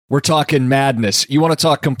We're talking madness. You want to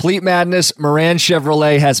talk complete madness? Moran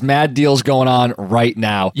Chevrolet has mad deals going on right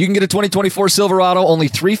now. You can get a 2024 Silverado only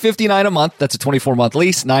 $359 a month. That's a 24-month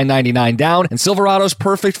lease, $999 down. And Silverado's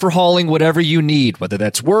perfect for hauling whatever you need, whether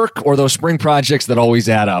that's work or those spring projects that always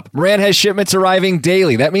add up. Moran has shipments arriving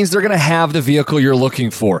daily. That means they're going to have the vehicle you're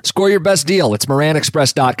looking for. Score your best deal. It's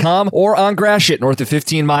MoranExpress.com or on Gratiot, north of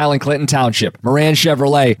 15 Mile in Clinton Township. Moran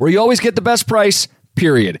Chevrolet, where you always get the best price,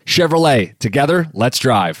 period. Chevrolet. Together, let's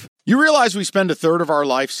drive. You realize we spend a third of our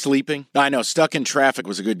life sleeping? I know, stuck in traffic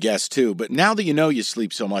was a good guess too, but now that you know you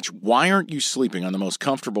sleep so much, why aren't you sleeping on the most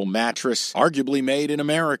comfortable mattress arguably made in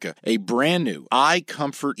America? A brand new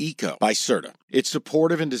iComfort Eco by Serta. It's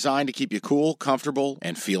supportive and designed to keep you cool, comfortable,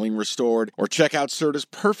 and feeling restored. Or check out Serta's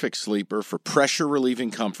Perfect Sleeper for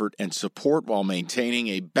pressure-relieving comfort and support while maintaining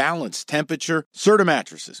a balanced temperature. Serta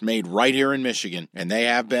mattresses made right here in Michigan, and they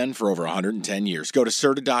have been for over 110 years. Go to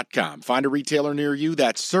Serta.com. Find a retailer near you.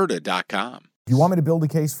 That's Serta.com. You want me to build a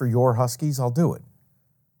case for your Huskies? I'll do it.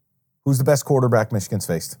 Who's the best quarterback Michigan's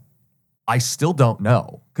faced? I still don't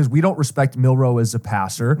know because we don't respect Milroe as a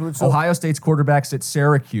passer. So, Ohio State's quarterback's at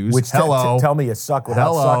Syracuse. Which tell me you suck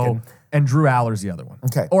without sucking. And Drew Aller's the other one.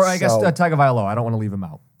 Okay. Or I guess Tagovailoa. I don't want to leave him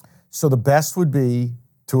out. So the best would be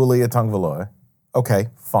Tualia Tagovailoa. Okay,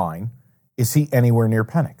 fine. Is he anywhere near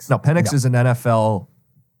Penix? No, Penix is an NFL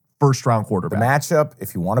first-round quarterback. The matchup,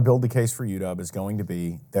 if you want to build the case for UW, is going to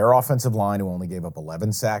be their offensive line, who only gave up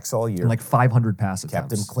 11 sacks all year. And like 500 pass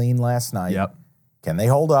attempts. Kept him clean last night. Yep. Can they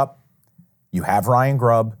hold up? You have Ryan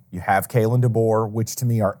Grubb, you have Kalen DeBoer, which to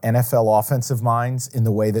me are NFL offensive minds in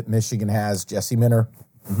the way that Michigan has Jesse Minter,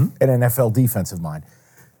 an NFL defensive mind.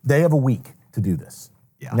 They have a week to do this.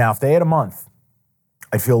 Yeah. Now, if they had a month,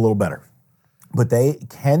 I'd feel a little better. But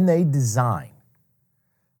can they design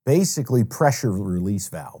basically pressure release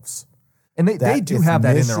valves? And they do have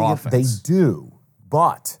that in their offense. They do.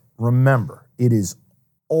 But remember, it is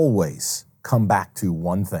always come back to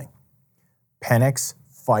one thing. Penix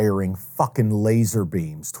firing fucking laser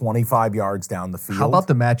beams 25 yards down the field. How about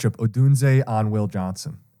the matchup, Odunze on Will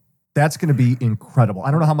Johnson? That's going to be incredible.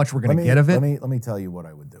 I don't know how much we're going to get of it. Let me tell you what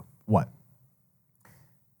I would do. What?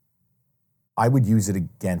 I would use it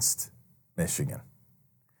against Michigan.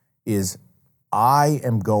 I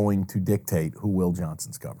am going to dictate who Will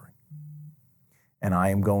Johnson's covering. And I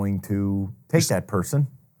am going to take that person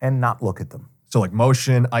and not look at them. So like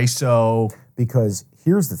motion, ISO. Because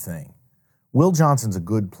here's the thing. Will Johnson's a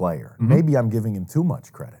good player. Maybe I'm giving him too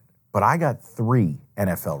much credit, but I got 3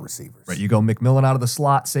 NFL receivers. Right, you go McMillan out of the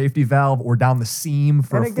slot, safety valve, or down the seam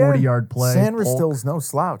for a 40-yard play. Sanders still's no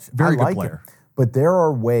slouch. Very good like player. Him. But there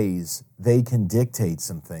are ways they can dictate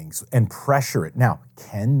some things and pressure it. Now,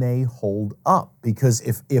 can they hold up? Because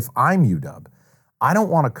if I'm UW, I don't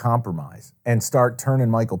want to compromise and start turning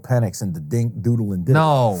Michael Penix into dink, doodle, and diddle.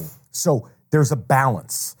 No. So there's a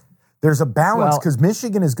balance. There's a balance because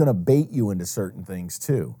Michigan is going to bait you into certain things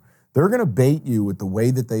too. They're going to bait you with the way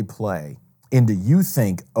that they play into you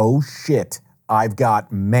think, oh shit, I've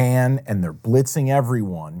got man and they're blitzing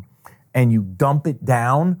everyone, and you dump it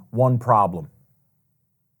down, one problem.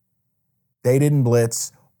 They didn't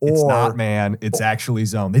blitz. It's not man, it's actually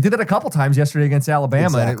zone. They did it a couple times yesterday against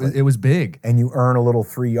Alabama, and it was big. And you earn a little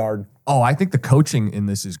 3-yard. Oh, I think the coaching in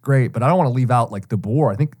this is great, but I don't want to leave out like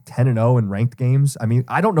DeBoer. I think 10-0 in ranked games. I mean,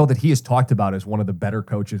 I don't know that he is talked about as one of the better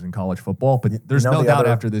coaches in college football, but there's no doubt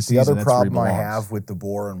after this season. The other problem I have with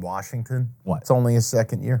DeBoer in Washington, what? It's only his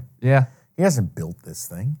second year. Yeah. He hasn't built this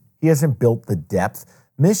thing. He hasn't built the depth.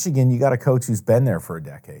 Michigan, you got a coach who's been there for a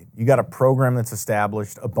decade. You got a program that's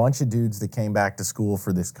established, a bunch of dudes that came back to school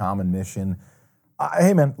for this common mission.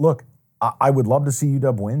 Hey, man, look, I would love to see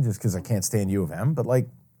UW win just because I can't stand U of M, but like,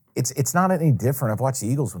 it's not any different. I've watched the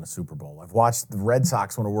Eagles win a Super Bowl. I've watched the Red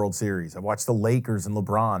Sox win a World Series. I've watched the Lakers and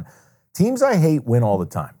LeBron. Teams I hate win all the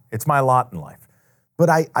time. It's my lot in life. But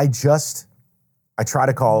I try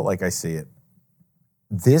to call it like I see it.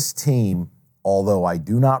 This team, although I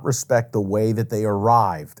do not respect the way that they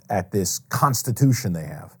arrived at this constitution they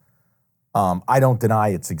have, I don't deny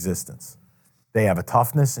its existence. They have a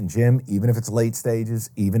toughness in Jim, even if it's late stages,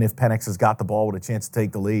 even if Penix has got the ball with a chance to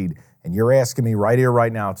take the lead. And you're asking me right here,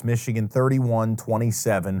 right now, it's Michigan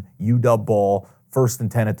 31-27, UW ball, 1st and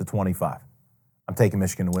 10 at the 25. I'm taking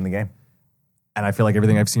Michigan to win the game. And I feel like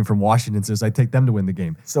everything I've seen from Washington says I take them to win the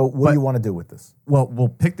game. So what do you want to do with this? Well, we'll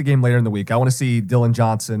pick the game later in the week. I want to see Dylan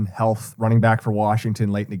Johnson, health, running back for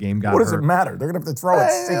Washington late in the game. What does it matter? They're going to have to throw it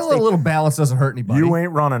 60. A little balance doesn't hurt anybody. You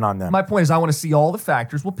ain't running on them. My point is I want to see all the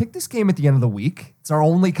factors. We'll pick this game at the end of the week. It's our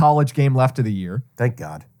only college game left of the year. Thank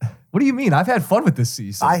God. What do you mean? I've had fun with this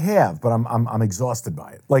season. I have, but I'm exhausted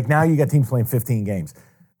by it. Like now you got teams playing 15 games.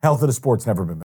 Health of the sport's never been better.